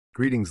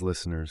Greetings,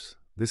 listeners.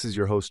 This is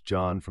your host,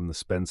 John, from the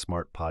Spend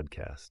Smart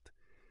podcast.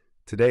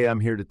 Today,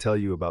 I'm here to tell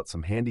you about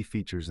some handy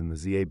features in the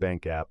ZA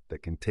Bank app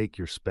that can take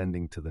your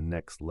spending to the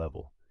next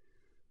level.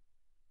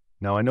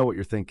 Now, I know what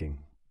you're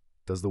thinking.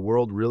 Does the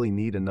world really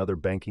need another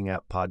banking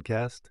app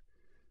podcast?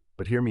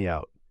 But hear me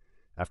out.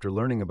 After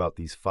learning about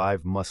these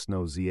 5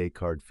 must-know ZA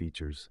card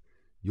features,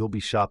 you'll be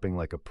shopping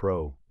like a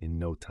pro in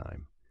no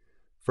time.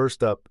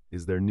 First up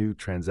is their new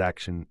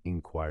Transaction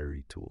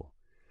Enquiry tool.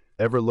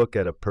 Ever look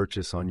at a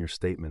purchase on your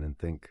statement and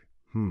think,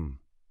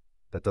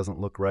 that doesn't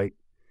look right?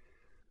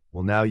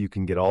 Well, now you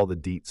can get all the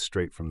deets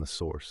straight from the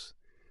source.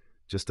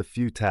 Just a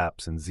few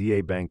taps and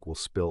ZA Bank will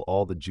spill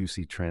all the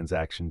juicy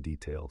transaction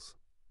details.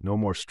 No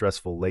more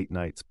stressful late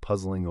nights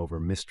puzzling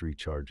over mystery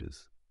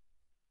charges.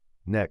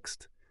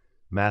 Next,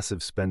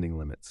 massive spending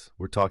limits.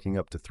 We're talking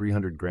up to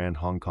 300 grand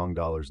Hong Kong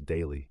dollars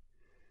daily.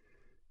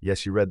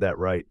 Yes, you read that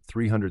right,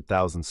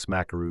 300,000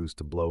 smackaroos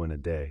to blow in a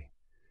day.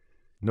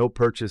 No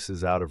purchase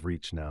is out of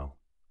reach now.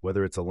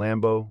 Whether it's a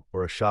Lambo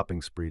or a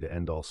shopping spree to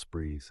end all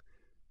sprees,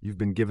 you've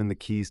been given the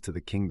keys to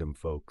the kingdom,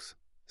 folks.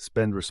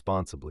 Spend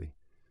responsibly.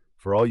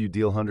 For all you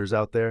deal hunters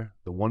out there,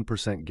 the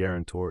 1%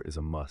 Guarantor is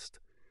a must.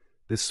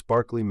 This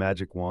sparkly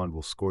magic wand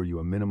will score you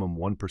a minimum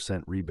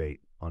 1% rebate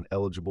on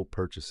eligible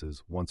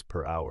purchases once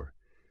per hour.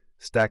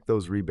 Stack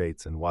those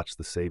rebates and watch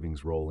the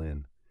savings roll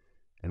in.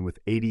 And with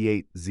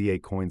 88 ZA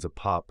coins a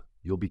pop,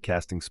 you'll be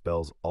casting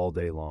spells all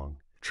day long.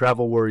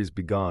 Travel worries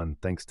be gone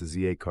thanks to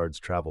ZA Card's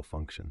travel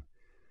function.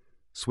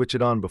 Switch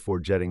it on before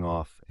jetting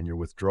off, and your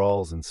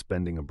withdrawals and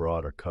spending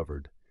abroad are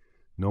covered.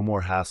 No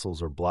more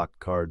hassles or blocked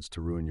cards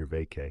to ruin your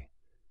vacay.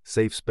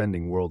 Safe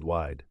spending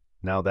worldwide.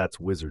 Now that's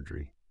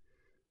wizardry.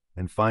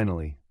 And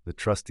finally, the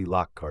trusty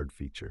lock card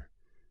feature.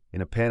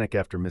 In a panic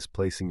after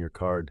misplacing your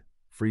card,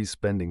 freeze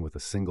spending with a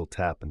single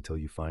tap until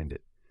you find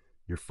it.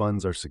 Your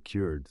funds are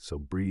secured, so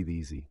breathe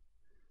easy.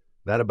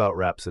 That about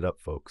wraps it up,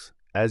 folks.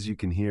 As you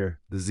can hear,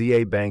 the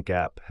ZA Bank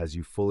app has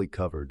you fully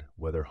covered,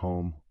 whether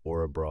home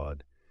or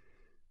abroad.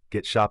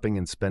 Get shopping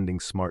and spending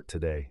smart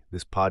today.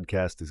 This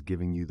podcast is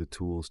giving you the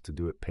tools to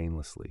do it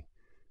painlessly.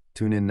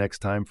 Tune in next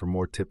time for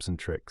more tips and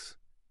tricks.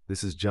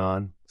 This is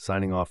John,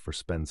 signing off for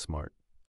Spend Smart.